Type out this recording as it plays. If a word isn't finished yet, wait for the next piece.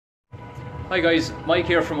Hi guys, Mike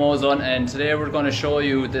here from Ozone, and today we're going to show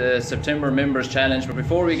you the September Members Challenge. But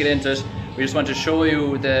before we get into it, we just want to show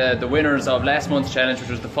you the winners of last month's challenge, which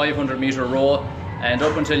was the 500 meter row. And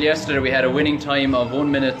up until yesterday we had a winning time of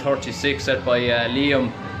 1 minute 36 set by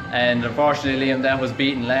Liam, and unfortunately Liam, that was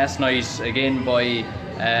beaten last night again by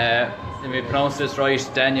let me pronounce this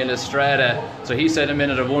right, Daniel Estrada. So he set a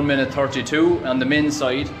minute of 1 minute 32 on the men's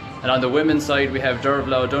side, and on the women's side we have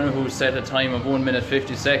Dervla O'Donoghue, who set a time of 1 minute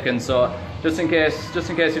 50 seconds. So just in case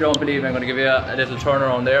you don't believe me, I'm going to give you a little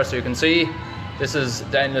turnaround there so you can see. This is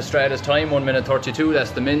Daniel Estrada's time, 1 minute 32, that's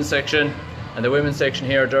the men's section, and the women's section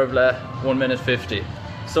here, Dervla, 1 minute 50.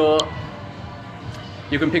 So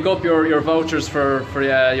you can pick up your vouchers for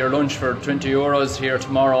your lunch for €20 here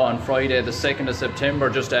tomorrow on Friday the 2nd of September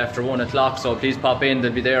just after 1 o'clock, so please pop in,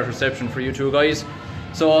 they'll be there at reception for you two guys.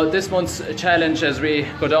 So this month's challenge, as we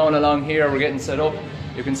go down along here, we're getting set up.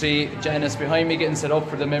 You can see Janice behind me getting set up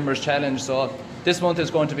for the Members Challenge. So this month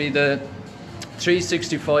is going to be the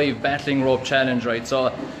 365 battling rope challenge, right?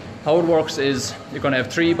 So how it works is you're going to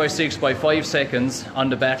have 3 by 6 by 5 seconds on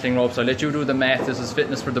the battling ropes. I'll let you do the math. This is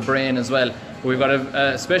fitness for the brain as well. We've got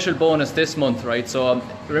a special bonus this month, right? So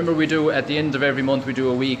remember, we do at the end of every month we do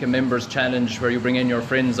a week, a members challenge, where you bring in your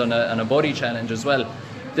friends on a body challenge as well.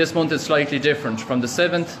 This month is slightly different. From the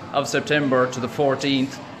 7th of September to the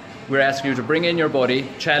 14th, we're asking you to bring in your buddy,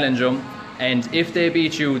 challenge them, and if they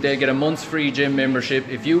beat you, they'll get a month's free gym membership.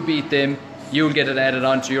 If you beat them, you'll get it added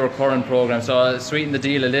on to your current program. So I'll sweeten the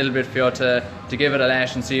deal a little bit for you to give it a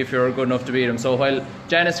lash and see if you're good enough to beat them. So while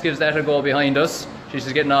Janice gives that a go behind us, she's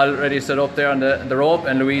just getting all ready set up there on the rope,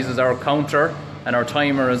 and Louise is our counter and our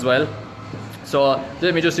timer as well. So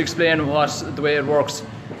let me just explain the way it works.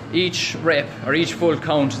 Each rep, or each full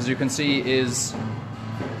count, as you can see, is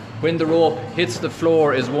when the rope hits the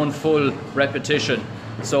floor is one full repetition.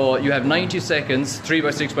 So you have 90 seconds, 3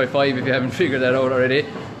 by 6 by 5 if you haven't figured that out already,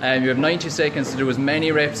 and you have 90 seconds to do as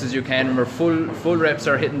many reps as you can. Remember, full reps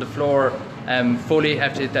are hitting the floor fully,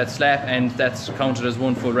 have to hit that slap, and that's counted as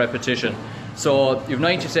one full repetition. So you have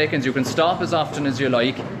 90 seconds, you can stop as often as you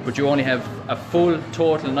like, but you only have a full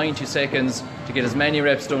total 90 seconds to get as many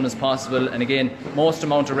reps done as possible. And again, most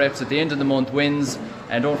amount of reps at the end of the month wins.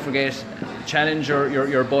 And don't forget, challenge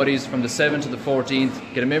your buddies from the 7th to the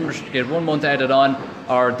 14th, get a membership, get 1 month added on,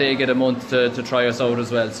 or they get a month to try us out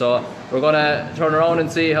as well. So we're going to turn around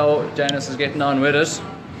and see how Janice is getting on with it.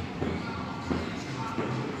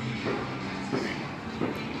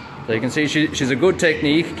 So you can see she's a good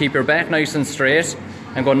technique. Keep your back nice and straight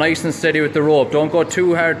and go nice and steady with the rope. Don't go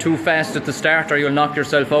too hard, too fast at the start, or you'll knock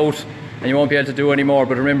yourself out and you won't be able to do any more.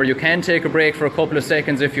 But remember, you can take a break for a couple of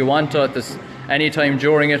seconds if you want to at this any time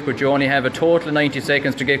during it, but you only have a total of 90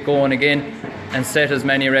 seconds to get going again and set as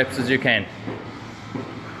many reps as you can.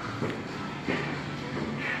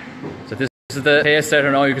 So this is the pace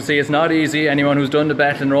setter now. You can see it's not easy. Anyone who's done the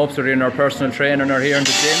battling ropes, or in our personal trainer or here in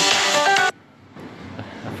the gym,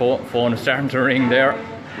 phone is starting to ring there.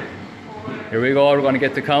 Here we go, we're going to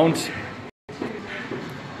get the count.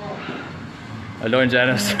 Well done,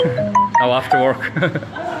 Janice. Now off to work.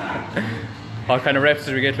 What kind of reps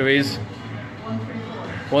did we get, Louise?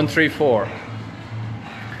 134.